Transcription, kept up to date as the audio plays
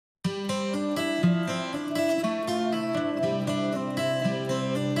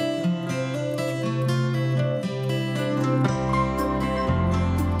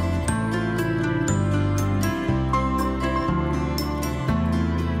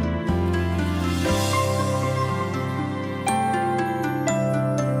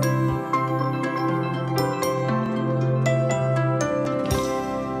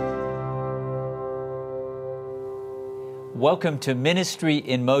Welcome to Ministry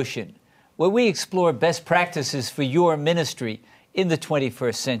in Motion, where we explore best practices for your ministry in the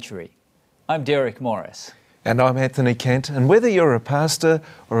 21st century. I'm Derek Morris. And I'm Anthony Kent. And whether you're a pastor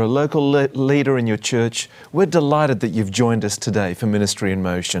or a local leader in your church, we're delighted that you've joined us today for Ministry in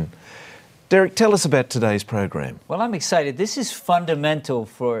Motion. Derek, tell us about today's program. Well, I'm excited. This is fundamental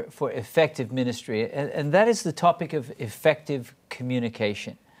for effective ministry, and that is the topic of effective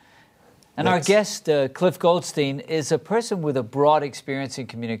communication. And our guest, Cliff Goldstein, is a person with a broad experience in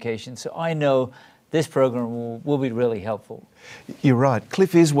communication, so I know this program will be really helpful. You're right.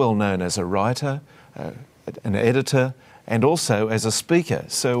 Cliff is well known as a writer, an editor, and also as a speaker.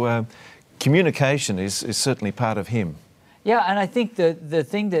 So communication is certainly part of him. Yeah, and I think the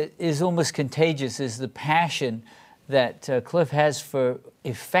thing that is almost contagious is the passion that Cliff has for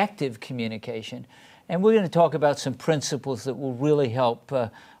effective communication. And we're going to talk about some principles that will really help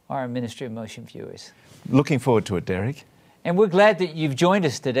our Ministry in Motion viewers. Looking forward to it, Derek. And we're glad that you've joined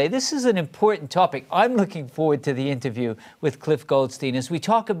us today. This is an important topic. I'm looking forward to the interview with Cliff Goldstein as we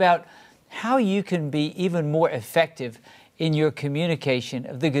talk about how you can be even more effective in your communication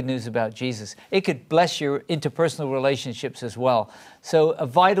of the good news about Jesus. It could bless your interpersonal relationships as well. So a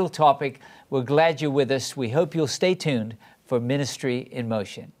vital topic. We're glad you're with us. We hope you'll stay tuned for Ministry in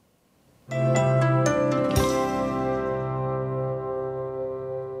Motion.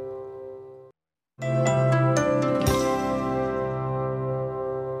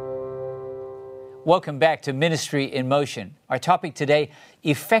 Welcome back to Ministry in Motion. Our topic today,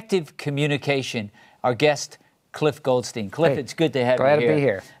 effective communication. Our guest, Cliff Goldstein. Cliff, it's good to have you here. Glad to be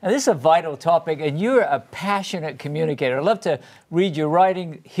here. And this is a vital topic, and you're a passionate communicator. I'd love to read your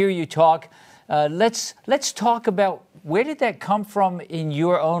writing, hear you talk. Let's talk about where did that come from in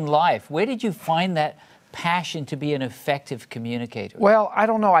your own life? Where did you find that passion to be an effective communicator? Well, I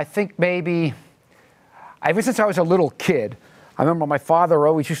don't know. I think maybe ever since I was a little kid, I remember my father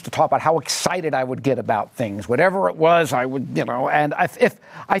always used to talk about how excited I would get about things. Whatever it was, I would, and I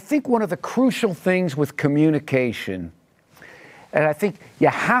think one of the crucial things with communication, and I think you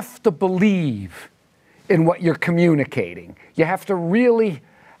have to believe in what you're communicating. You have to really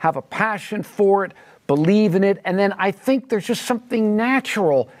have a passion for it, believe in it, and then I think there's just something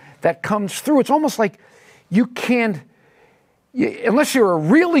natural that comes through. It's almost like you can't, unless you're a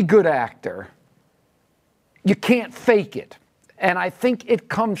really good actor, you can't fake it. And I think it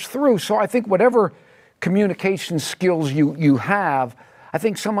comes through. So I think whatever communication skills you have, I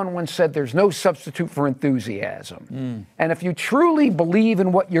think someone once said there's no substitute for enthusiasm. And if you truly believe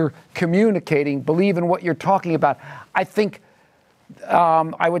in what you're communicating, believe in what you're talking about, I think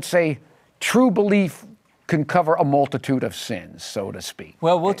I would say true belief can cover a multitude of sins, so to speak.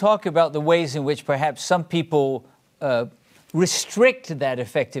 Well, we'll talk about the ways in which perhaps some people restrict that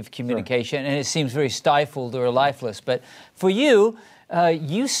effective communication, and it seems very stifled or lifeless. But for you,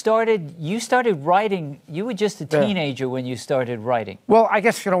 you started writing. You were just a teenager when you started writing. Well, I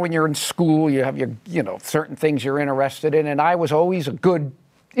guess when you're in school, you have your certain things you're interested in, and I was always a good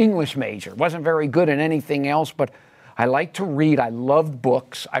English major. Wasn't very good in anything else, but I liked to read. I loved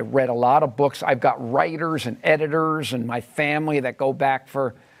books. I read a lot of books. I've got writers and editors in my family that go back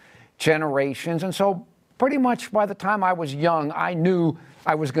for generations, and so pretty much by the time I was young, I knew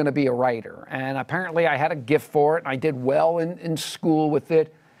I was going to be a writer. And apparently I had a gift for it, and I did well in school with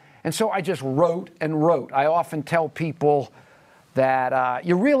it. And so I just wrote and wrote. I often tell people that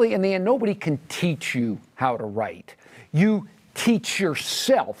you really, in the end, nobody can teach you how to write. You teach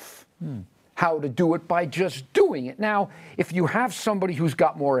yourself how to do it by just doing it. Now, if you have somebody who's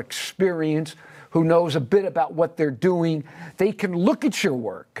got more experience, who knows a bit about what they're doing, they can look at your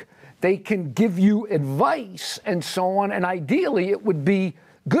work. They can give you advice and so on, and ideally it would be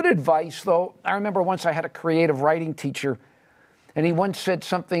good advice, though. I remember once I had a creative writing teacher, and he once said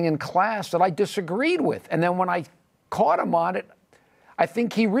something in class that I disagreed with, and then when I caught him on it, I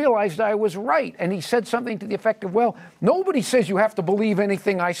think he realized I was right, and he said something to the effect of, well, nobody says you have to believe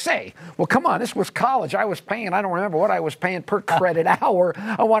anything I say. Well, come on, this was college. I was paying, I don't remember what I was paying per credit hour.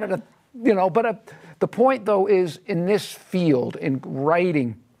 I wanted to, but the point, though, is in this field, in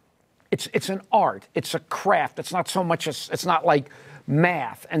writing, it's an art, it's a craft, it's not so much, it's not like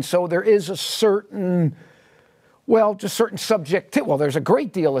math. And so there is a certain, there's a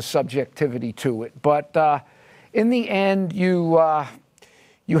great deal of subjectivity to it. But in the end, you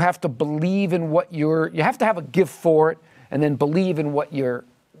have to believe in you have to have a gift for it, and then believe in what you're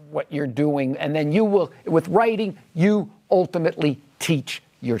doing. And then you will, with writing, you ultimately teach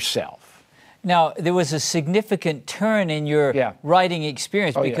yourself. Now, there was a significant turn in your writing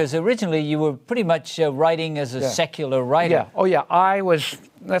experience because originally you were pretty much writing as a secular writer. Yeah. Oh, yeah.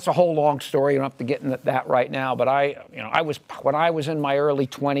 That's a whole long story. You don't have to get into that right now. But when I was in my early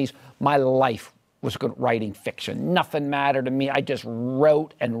 20s, my life was writing fiction. Nothing mattered to me. I just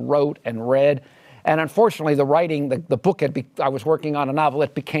wrote and wrote and read. And unfortunately, the writing, the book I was working on a novel,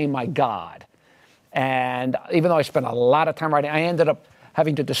 it became my God. And even though I spent a lot of time writing, I ended up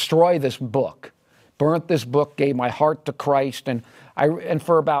having to destroy this book, burnt this book, gave my heart to Christ, and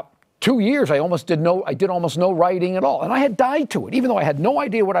for about 2 years I did almost no writing at all, and I had died to it, even though I had no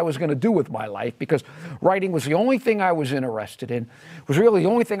idea what I was going to do with my life, because writing was the only thing I was interested in, was really the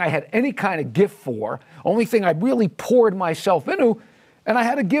only thing I had any kind of gift for, only thing I really poured myself into, and I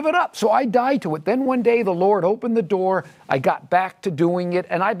had to give it up. So I died to it. Then one day the Lord opened the door, I got back to doing it,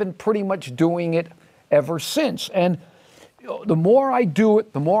 and I've been pretty much doing it ever since. And the more I do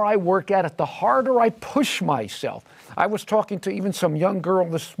it, the more I work at it, the harder I push myself. I was talking to even some young girl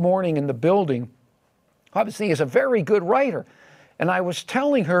this morning in the building, obviously is a very good writer, and I was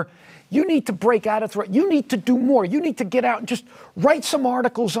telling her, you need to break out of you need to do more. You need to get out and just write some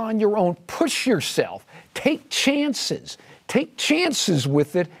articles on your own, push yourself, take chances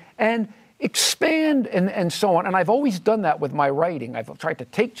with it, and expand and so on. And I've always done that with my writing. I've tried to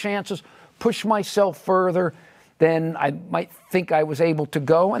take chances, push myself further than I might think I was able to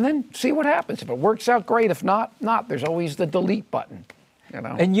go, and then see what happens. If it works out, great. If not. There's always the delete button.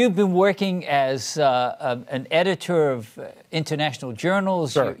 And you've been working as an editor of international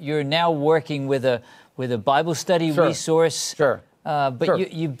journals. Sure. You're now working with a Bible study resource. Sure.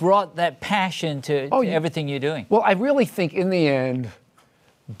 But you brought that passion to everything you're doing. Well, I really think in the end,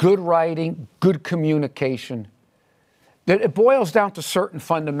 good writing, good communication, that it boils down to certain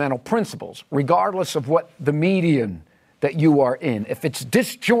fundamental principles, regardless of what the medium that you are in. If it's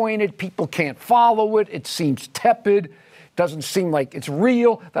disjointed, people can't follow it, it seems tepid, doesn't seem like it's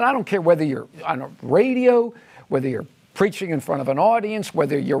real, then I don't care whether you're on a radio, whether you're preaching in front of an audience,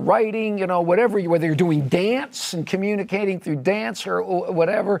 whether you're writing, whether you're doing dance and communicating through dance or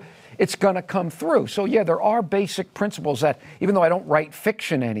whatever, it's going to come through. So yeah, there are basic principles that, even though I don't write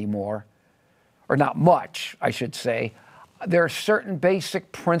fiction anymore, or not much, I should say, there are certain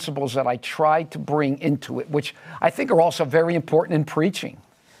basic principles that I try to bring into it, which I think are also very important in preaching.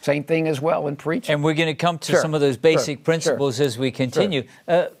 Same thing as well in preaching. And we're going to come to some of those basic principles as we continue.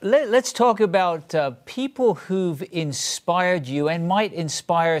 Let's talk about people who've inspired you and might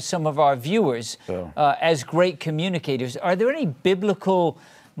inspire some of our viewers as great communicators. Are there any biblical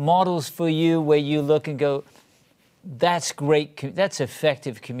models for you where you look and go, that's great, that's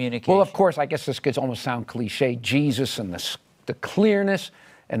effective communication? Well, of course, I guess this could almost sound cliche. Jesus and the clearness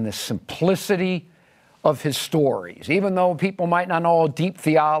and the simplicity of his stories. Even though people might not know deep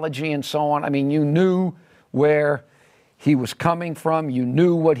theology and so on, I mean, you knew where he was coming from, you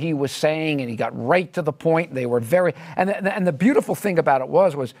knew what he was saying, and he got right to the point. They were very, and the beautiful thing about it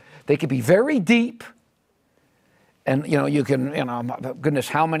was they could be very deep. And, you can, goodness,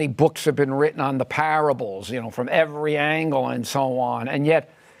 how many books have been written on the parables, from every angle and so on. And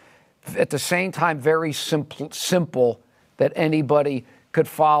yet, at the same time, very simple that anybody could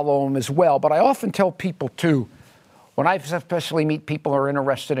follow them as well. But I often tell people, too, when I especially meet people who are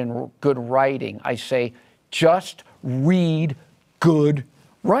interested in good writing, I say, just read good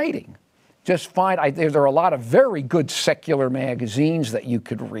writing. Just find, there are a lot of very good secular magazines that you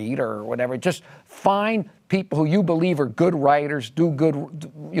could read or whatever. Just find people who you believe are good writers, do good,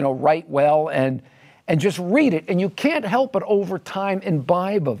 write well, and just read it. And you can't help but over time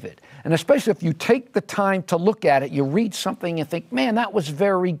imbibe of it. And especially if you take the time to look at it, you read something and think, man, that was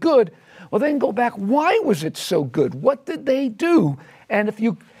very good. Well, then go back, why was it so good? What did they do? And if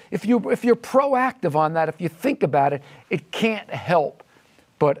you're proactive on that, if you think about it, it can't help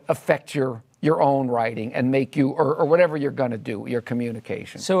but affect your own writing and make you, or whatever you're going to do, your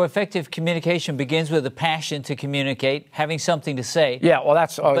communication. So effective communication begins with a passion to communicate, having something to say. Yeah, well,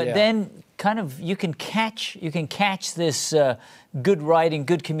 that's, but then kind of you can catch this good writing,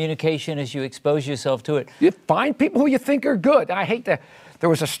 good communication as you expose yourself to it. You find people who you think are good. I hate that. There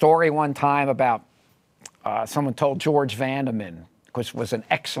was a story one time about someone told George Vandeman, which was an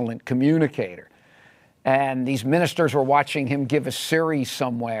excellent communicator. And these ministers were watching him give a series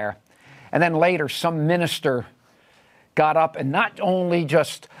somewhere. And then later, some minister got up and not only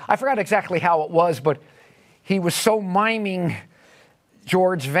just, I forgot exactly how it was, but he was so miming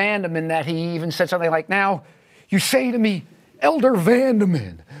George Vandeman that he even said something like, now, you say to me, Elder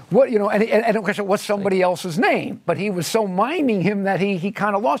Vandeman, what, and of course it was somebody else's name, but he was so miming him that he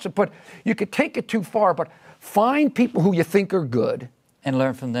kind of lost it. But you could take it too far, but find people who you think are good, And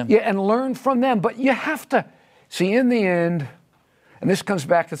learn from them. Yeah, and learn from them. But you have to, see, in the end, and this comes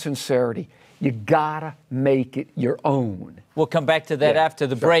back to sincerity, you gotta make it your own. We'll come back to that after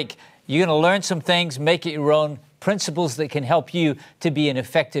the break. You're going to learn some things, make it your own, principles that can help you to be an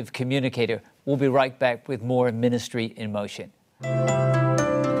effective communicator. We'll be right back with more Ministry in Motion.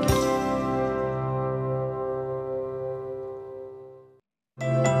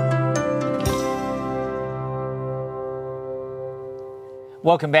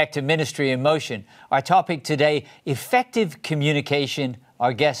 Welcome back to Ministry in Motion. Our topic today, effective communication.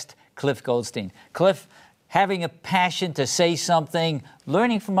 Our guest, Cliff Goldstein. Cliff, having a passion to say something,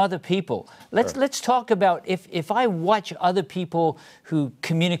 learning from other people. Let's talk about if I watch other people who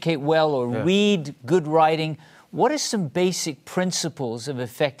communicate well or read good writing, what are some basic principles of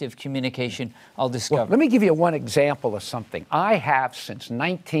effective communication I'll discover? Well, let me give you one example of something. I have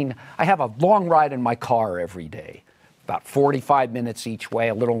a long ride in my car every day, about 45 minutes each way,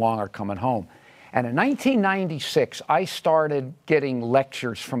 a little longer coming home. And in 1996, I started getting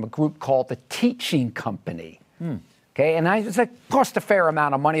lectures from a group called the Teaching Company. Okay, and it cost a fair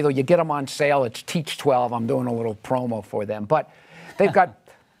amount of money, though. You get them on sale. It's Teach 12. I'm doing a little promo for them. But they've got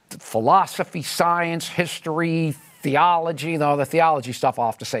philosophy, science, history, theology. Though the theology stuff, I'll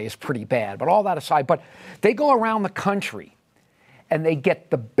have to say, is pretty bad. But all that aside, but they go around the country and they get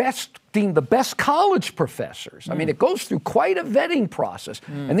the best college professors. I mean, it goes through quite a vetting process.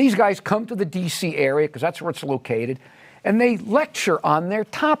 And these guys come to the D.C. area, because that's where it's located, and they lecture on their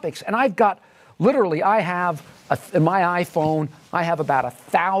topics. And I've got, literally, in my iPhone, I have about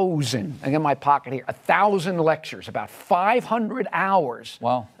 1,000, and in my pocket here, 1,000 lectures, about 500 hours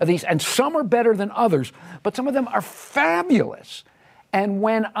of these. And some are better than others, but some of them are fabulous. And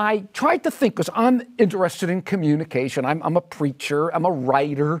when I tried to think, because I'm interested in communication, I'm a preacher, I'm a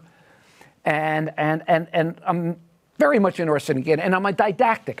writer, and I'm very much interested in and I'm a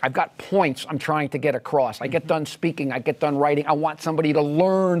didactic. I've got points I'm trying to get across. I get done speaking, I get done writing. I want somebody to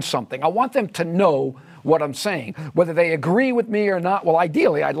learn something. I want them to know what I'm saying. Whether they agree with me or not, well,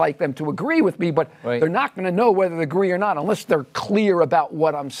 ideally, I'd like them to agree with me, but they're not going to know whether they agree or not unless they're clear about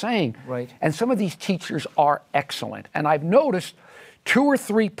what I'm saying. And some of these teachers are excellent. And I've noticed 2 or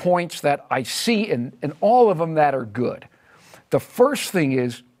 3 points that I see in all of them that are good. The first thing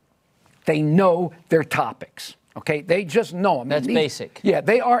is they know their topics, okay? They just know them. That's basic. Yeah,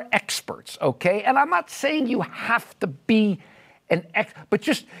 they are experts, okay? And I'm not saying you have to be but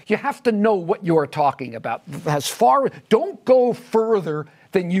just you have to know what you're talking about. Don't go further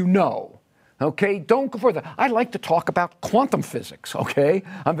than you know. Okay, don't go further. I like to talk about quantum physics, okay?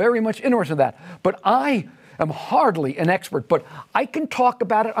 I'm very much interested in that. But I am hardly an expert, but I can talk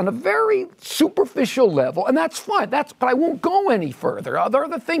about it on a very superficial level, and that's fine. But I won't go any further. There are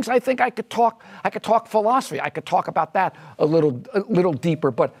other things I think I could talk philosophy. I could talk about that a little deeper,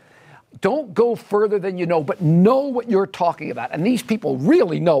 but don't go further than you know, but know what you're talking about. And these people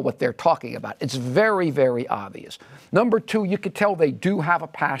really know what they're talking about. It's very, very obvious. Number 2, you could tell they do have a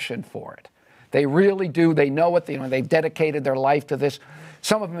passion for it. They really do. They know it. They've dedicated their life to this.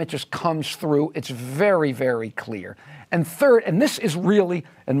 Some of them, it just comes through. It's very, very clear. And third, and this is really,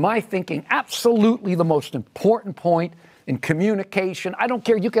 in my thinking, absolutely the most important point in communication. I don't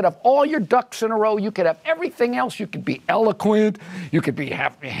care. You could have all your ducks in a row. You could have everything else. You could be eloquent. You could be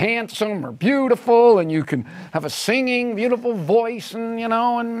handsome or beautiful, and you can have a singing, beautiful voice,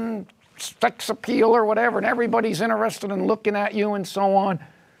 and sex appeal or whatever, and everybody's interested in looking at you and so on.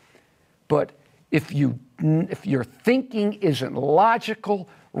 But if your thinking isn't logical,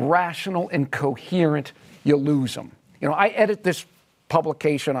 rational, and coherent, you lose them. I edit this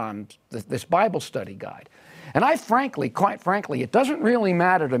publication on this Bible study guide. And quite frankly, it doesn't really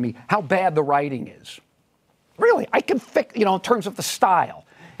matter to me how bad the writing is. Really, I can fix, in terms of the style.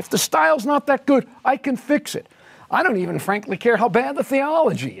 If the style's not that good, I can fix it. I don't even frankly care how bad the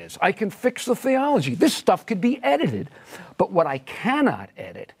theology is. I can fix the theology. This stuff could be edited. But what I cannot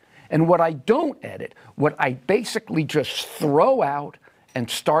edit and what I don't edit, what I basically just throw out and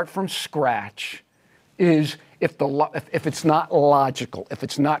start from scratch is if it's not logical, if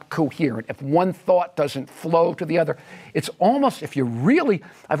it's not coherent, if one thought doesn't flow to the other. It's almost,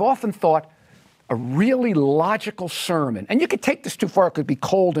 I've often thought a really logical sermon, and you could take this too far, it could be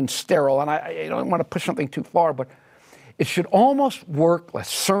cold and sterile, and I don't want to push something too far, but it should almost work, a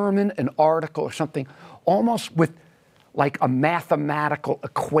sermon, an article or something, almost with like a mathematical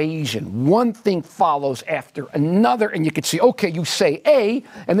equation. One thing follows after another, and you could see, okay, you say A,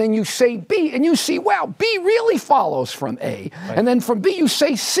 and then you say B, and you see, wow, B really follows from A. Right. And then from B you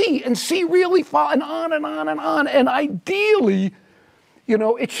say C, and C really follows, and on and on and on. And ideally, You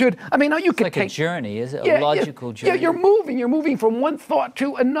know, it should. I mean, you could like take a journey, is it? A logical journey. Yeah, you're moving from one thought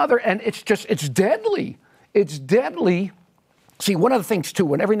to another, and it's deadly. It's deadly. See, one of the things too,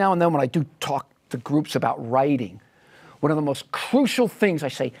 when every now and then when I do talk to groups about writing, one of the most crucial things I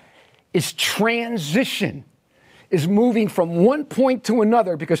say is transition, is moving from one point to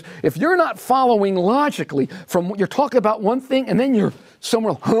another, because if you're not following logically, you're talking about one thing and then you're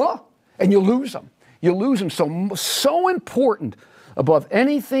somewhere, and you lose them. You lose them. So important above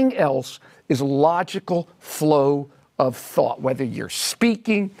anything else is logical flow of thought. Whether you're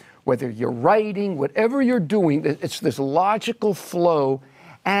speaking, whether you're writing, whatever you're doing, it's this logical flow.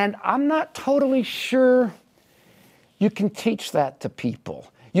 And I'm not totally sure you can teach that to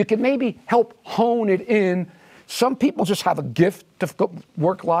people. You can maybe help hone it in. Some people just have a gift to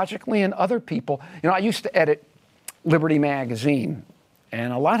work logically, and other people, I used to edit Liberty Magazine,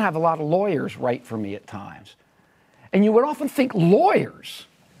 and have a lot of lawyers write for me at times. And you would often think lawyers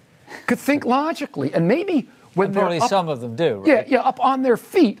could think logically, and maybe when probably they're up, some of them do, right? Yeah, up on their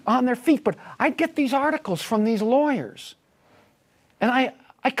feet. But I'd get these articles from these lawyers, and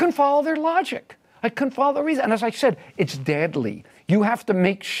I couldn't follow their logic. I couldn't follow the reason. And as I said, it's deadly. You have to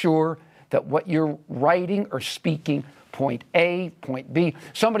make sure that what you're writing or speaking, point A, point B.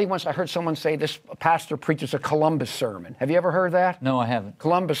 I heard someone say this pastor preaches a Columbus sermon. Have you ever heard that? No, I haven't.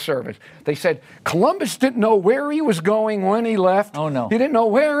 Columbus service. They said Columbus didn't know where he was going when he left. Oh, no. He didn't know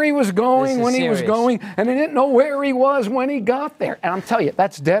where he was going when he was serious. going, and he didn't know where he was when he got there. And I'm telling you,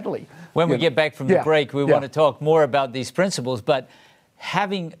 that's deadly. When we get back from the break, we want to talk more about these principles, but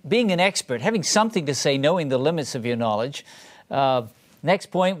being an expert, having something to say, knowing the limits of your knowledge.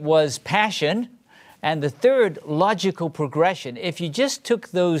 Next point was passion. And the third, logical progression. If you just took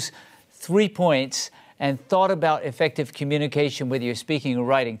those 3 points and thought about effective communication, whether you're speaking or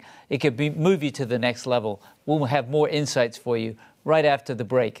writing, it could move you to the next level. We'll have more insights for you right after the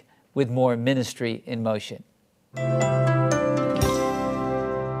break with more Ministry in Motion.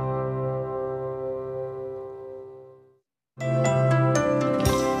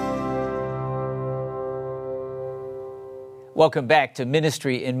 Welcome back to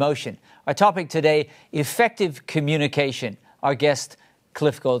Ministry in Motion. Our topic today, effective communication. Our guest,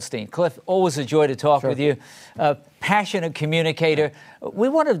 Cliff Goldstein. Cliff, always a joy to talk with you. Passionate communicator. We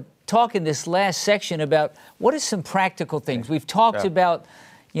want to talk in this last section about what are some practical things. We've talked about,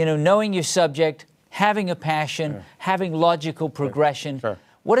 knowing your subject, having a passion, having logical progression.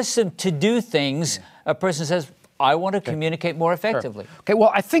 What are some to-do things a person says, I want to communicate more effectively? Okay,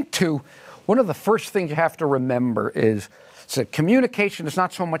 well, I think, too, one of the first things you have to remember is that communication is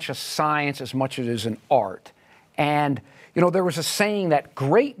not so much a science as much as it is an art. And, there was a saying that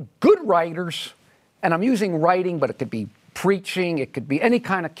good writers, and I'm using writing, but it could be preaching, it could be any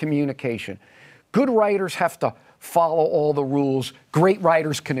kind of communication. Good writers have to follow all the rules. Great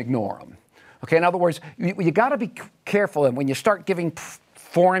writers can ignore them. Okay, in other words, you got to be careful, and when you start giving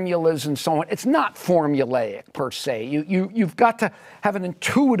formulas and so on, it's not formulaic per se. You've got to have an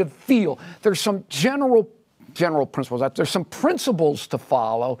intuitive feel. There's some general principles. There's some principles to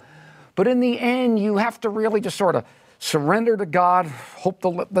follow, but in the end, you have to really just sort of surrender to God, hope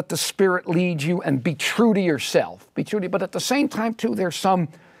that the Spirit leads you, and be true to yourself. But at the same time, too, there's some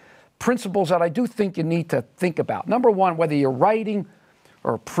principles that I do think you need to think about. Number one, whether you're writing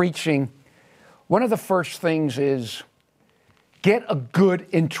or preaching, one of the first things is get a good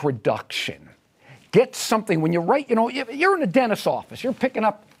introduction. Get something. When you write, you're in a dentist's office. You're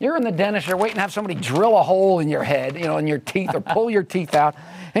in the dentist, you're waiting to have somebody drill a hole in your head, in your teeth, or pull your teeth out,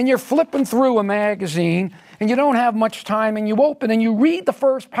 and you're flipping through a magazine, and you don't have much time, and you open and you read the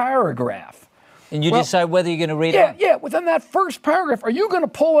first paragraph. And you decide whether you're going to read it? Yeah, within that first paragraph, are you going to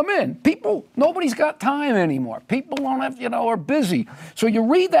pull them in? Nobody's got time anymore. People don't have, are busy. So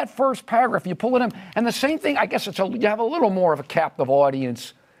you read that first paragraph, you pull it in, and the same thing, I guess you have a little more of a captive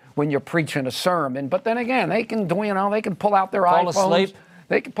audience when you're preaching a sermon. But then again, they can they can pull out their iPhones. Fall asleep.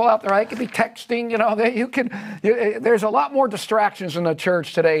 They can pull out they can be texting, there's a lot more distractions in the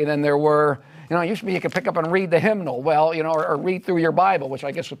church today than there were. It used to be you could pick up and read the hymnal, or read through your Bible, which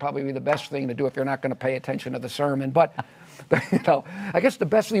I guess would probably be the best thing to do if you're not going to pay attention to the sermon. But, I guess the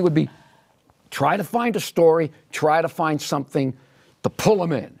best thing would be try to find a story, try to find something to pull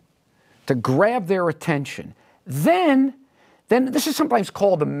them in, to grab their attention. Then this is sometimes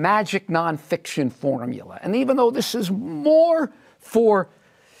called the magic nonfiction formula. And even though this is more for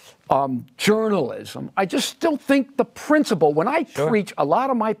journalism, I just still think the principle, when I preach, a lot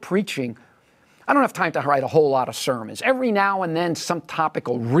of my preaching, I don't have time to write a whole lot of sermons. Every now and then some topic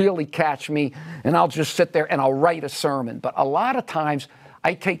will really catch me, and I'll just sit there and I'll write a sermon. But a lot of times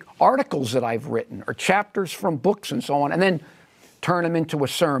I take articles that I've written or chapters from books and so on, and then turn them into a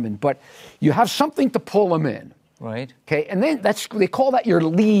sermon, but you have something to pull them in. Right. Okay, and then they call that your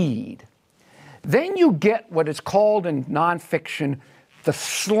lead. Then you get what is called in nonfiction the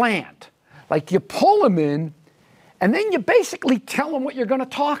slant. Like you pull them in, and then you basically tell them what you're going to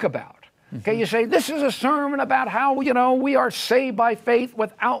talk about. Okay, you say, this is a sermon about how, we are saved by faith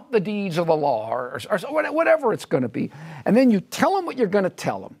without the deeds of the law, or whatever it's going to be. And then you tell them what you're going to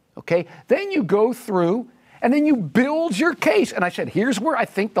tell them, okay? Then you go through, and then you build your case. And I said, here's where I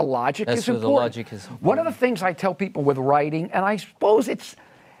think the logic is important. The logic is important. One of the things I tell people with writing, and I suppose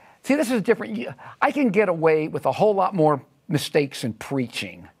see, this is different. I can get away with a whole lot more mistakes in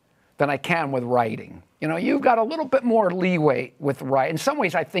preaching than I can with writing. You've got a little bit more leeway with writing. In some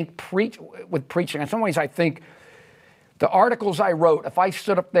ways, I think preaching. In some ways, I think the articles I wrote, if I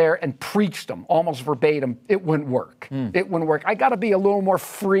stood up there and preached them almost verbatim, it wouldn't work. It wouldn't work. I got to be a little more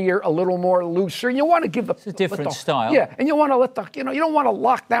freer, a little more looser. You want to give it's a different style. Yeah, and you want to let you don't want to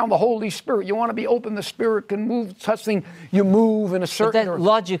lock down the Holy Spirit. You want to be open. The Spirit can move. Such thing you move in a certain. But that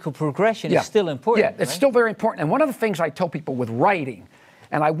logical progression is still important. Yeah, it's still very important. And one of the things I tell people with writing,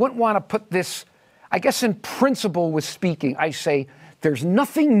 and I wouldn't want to put this, I guess in principle with speaking, I say there's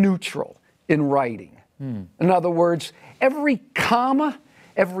nothing neutral in writing. In other words, every comma,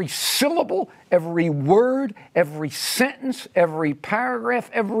 every syllable, every word, every sentence, every paragraph,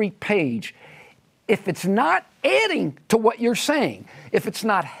 every page, if it's not adding to what you're saying, if it's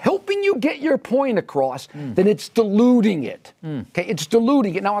not helping you get your point across, then it's diluting it. Okay, it's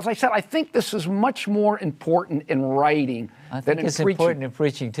diluting it. Now, as I said, I think this is much more important in writing than in preaching. It's important in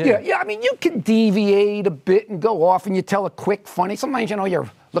preaching too. Yeah, I mean, you can deviate a bit and go off and you tell a quick, funny. Sometimes, you're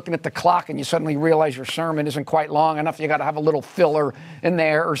looking at the clock and you suddenly realize your sermon isn't quite long enough. You got to have a little filler in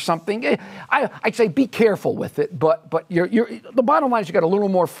there or something. I'd say be careful with it, but the bottom line is you got a little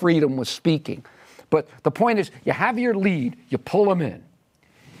more freedom with speaking. But the point is, you have your lead, you pull them in,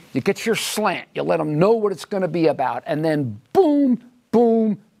 you get your slant, you let them know what it's going to be about, and then boom,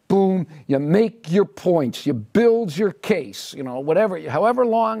 boom, boom, you make your points, you build your case, however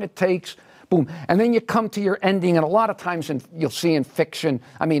long it takes, boom. And then you come to your ending, and a lot of times you'll see in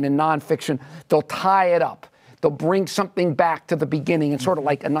nonfiction, they'll tie it up. They'll bring something back to the beginning and sort of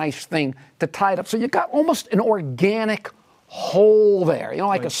like a nice thing to tie it up. So you got almost an organic whole there.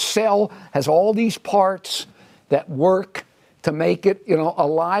 Like a cell has all these parts that work to make it,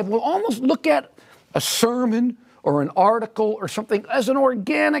 alive. We'll almost look at a sermon or an article or something as an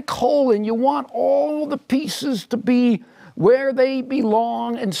organic whole, and you want all the pieces to be where they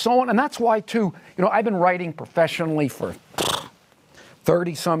belong and so on. And that's why, too, I've been writing professionally for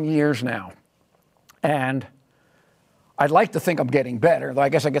 30-some years now. And I'd like to think I'm getting better, though I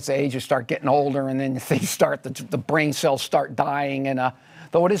guess I get to the age you start getting older and then things start, the brain cells start dying. And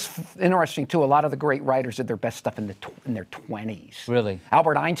though it is interesting, too, a lot of the great writers did their best stuff in their 20s. Really?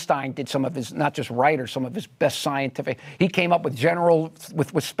 Albert Einstein did some of his, not just writers, some of his best scientific. He came up with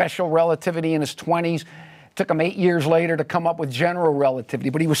with special relativity in his 20s. It took him 8 years later to come up with general relativity,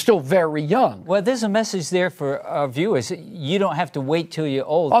 but he was still very young. Well, there's a message there for our viewers. You don't have to wait till you're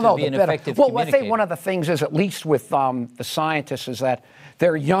old to be an effective communicator. Well, I think one of the things is, at least with the scientists, is that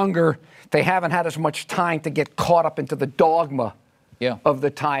they're younger. They haven't had as much time to get caught up into the dogma of the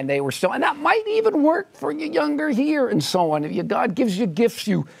time they were still. And that might even work for you younger here and so on. If God gives you gifts,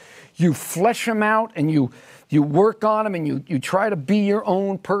 you flesh them out and you work on them and you try to be your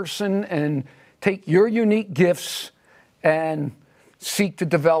own person and take your unique gifts and seek to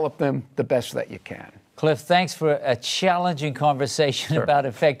develop them the best that you can. Cliff, thanks for a challenging conversation about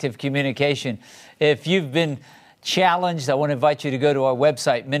effective communication. If you've been challenged, I want to invite you to go to our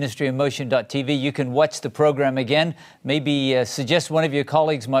website, ministryinmotion.tv. You can watch the program again. Maybe suggest one of your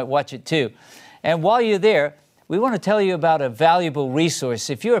colleagues might watch it too. And while you're there, we want to tell you about a valuable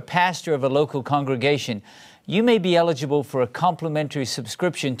resource. If you're a pastor of a local congregation, you may be eligible for a complimentary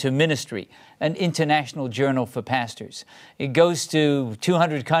subscription to Ministry, an international journal for pastors. It goes to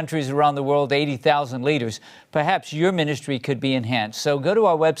 200 countries around the world, 80,000 leaders. Perhaps your ministry could be enhanced. So go to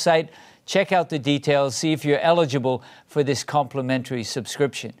our website, check out the details, see if you're eligible for this complimentary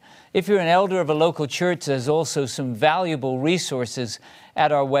subscription. If you're an elder of a local church, there's also some valuable resources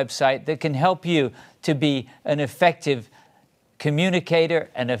at our website that can help you to be an effective communicator,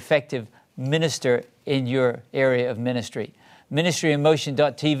 an effective minister in your area of ministry.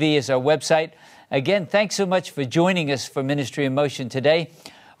 MinistryInMotion.tv is our website. Again, thanks so much for joining us for Ministry in Motion today.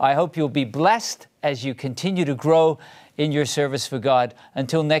 I hope you'll be blessed as you continue to grow in your service for God.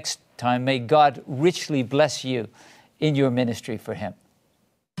 Until next time, may God richly bless you in your ministry for Him.